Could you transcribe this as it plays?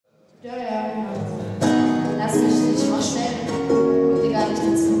Ja, ja, genau. Lass mich nicht mal schnell. Guck dir gar nicht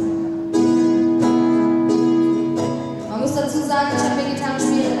dazu. Man muss dazu sagen, ich habe mir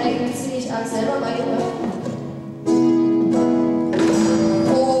Gitarrenspielen eigentlich ziemlich alles selber beigebracht.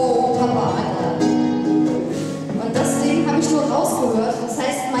 Oh, Papa, Alter. Und das Ding habe ich nur rausgehört. Das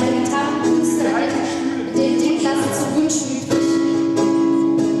heißt, meine Gitarrenkünste mit dem Ding lassen zu wünschen übrig.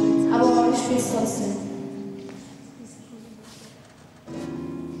 Aber ich spiele es trotzdem.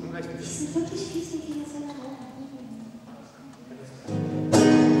 Die sind wirklich fies mit dieser Sache.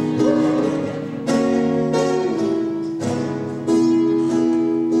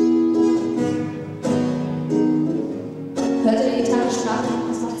 Hört ihr die Gitarre schlagen?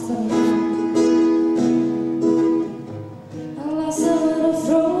 Was macht's bei mir? I lost a little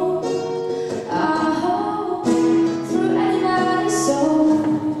throat, I hope, through anybody's soul.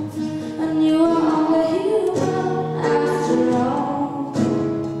 And you are only human after all.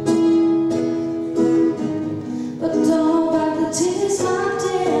 But don't back the tears, my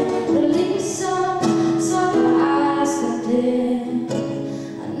dear. Release some, so your eyes can dim.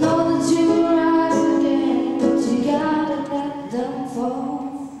 I know that you will rise again, but you gotta let them fall.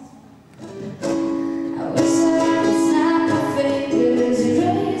 I wish that I could snap your fingers,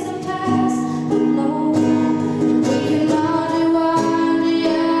 erase the past, but no. We can argue on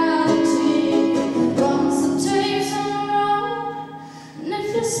reality once the tapes unroll. And if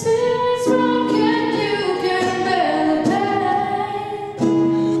your spirit's broken, you can bear the pain.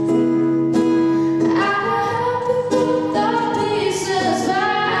 I will help you put the pieces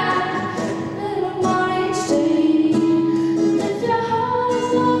back, a little more each day. And if your heart is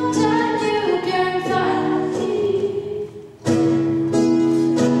locked and you can find the key,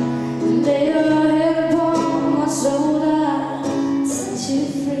 lay your head upon my shoulder, set you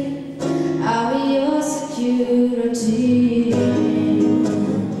free. I'll be your security.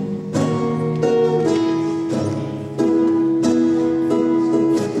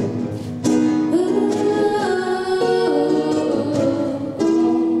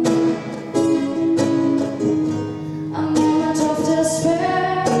 A moment of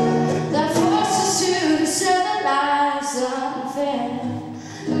despair that forces you to set the lives unfair.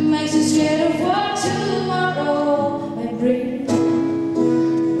 It makes you scared of what tomorrow may bring.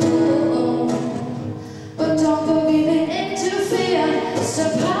 But don't go giving in to fear.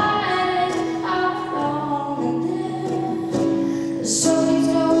 Stop hiding out long and there. The show keeps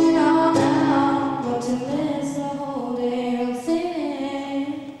going on and on, but you miss the whole damn thing.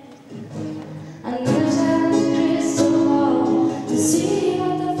 I never had a crystal ball to see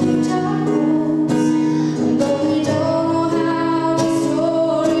what the future holds. And though we don't know how the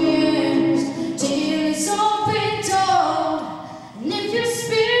story ends, till it's all been told. And if your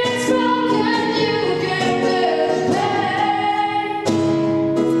spirit's broken, you can bear the pain.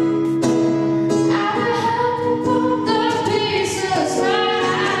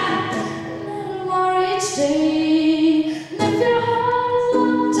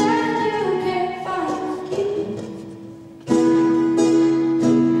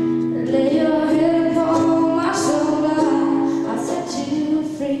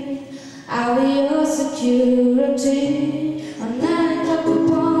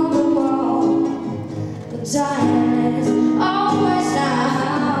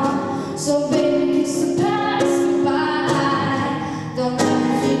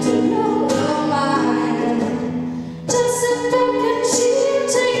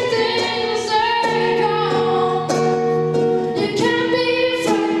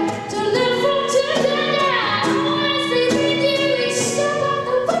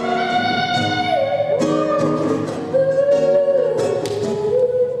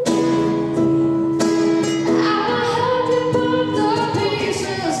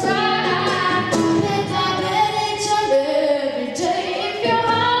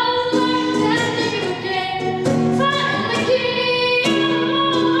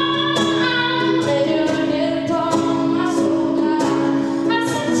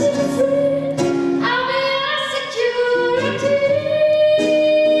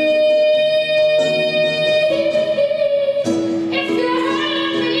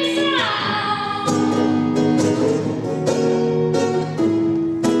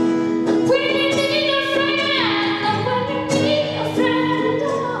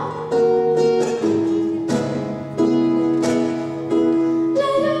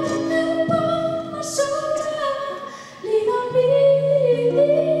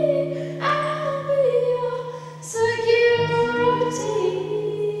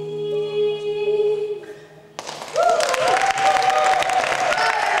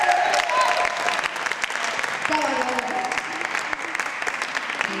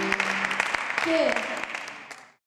 Okay.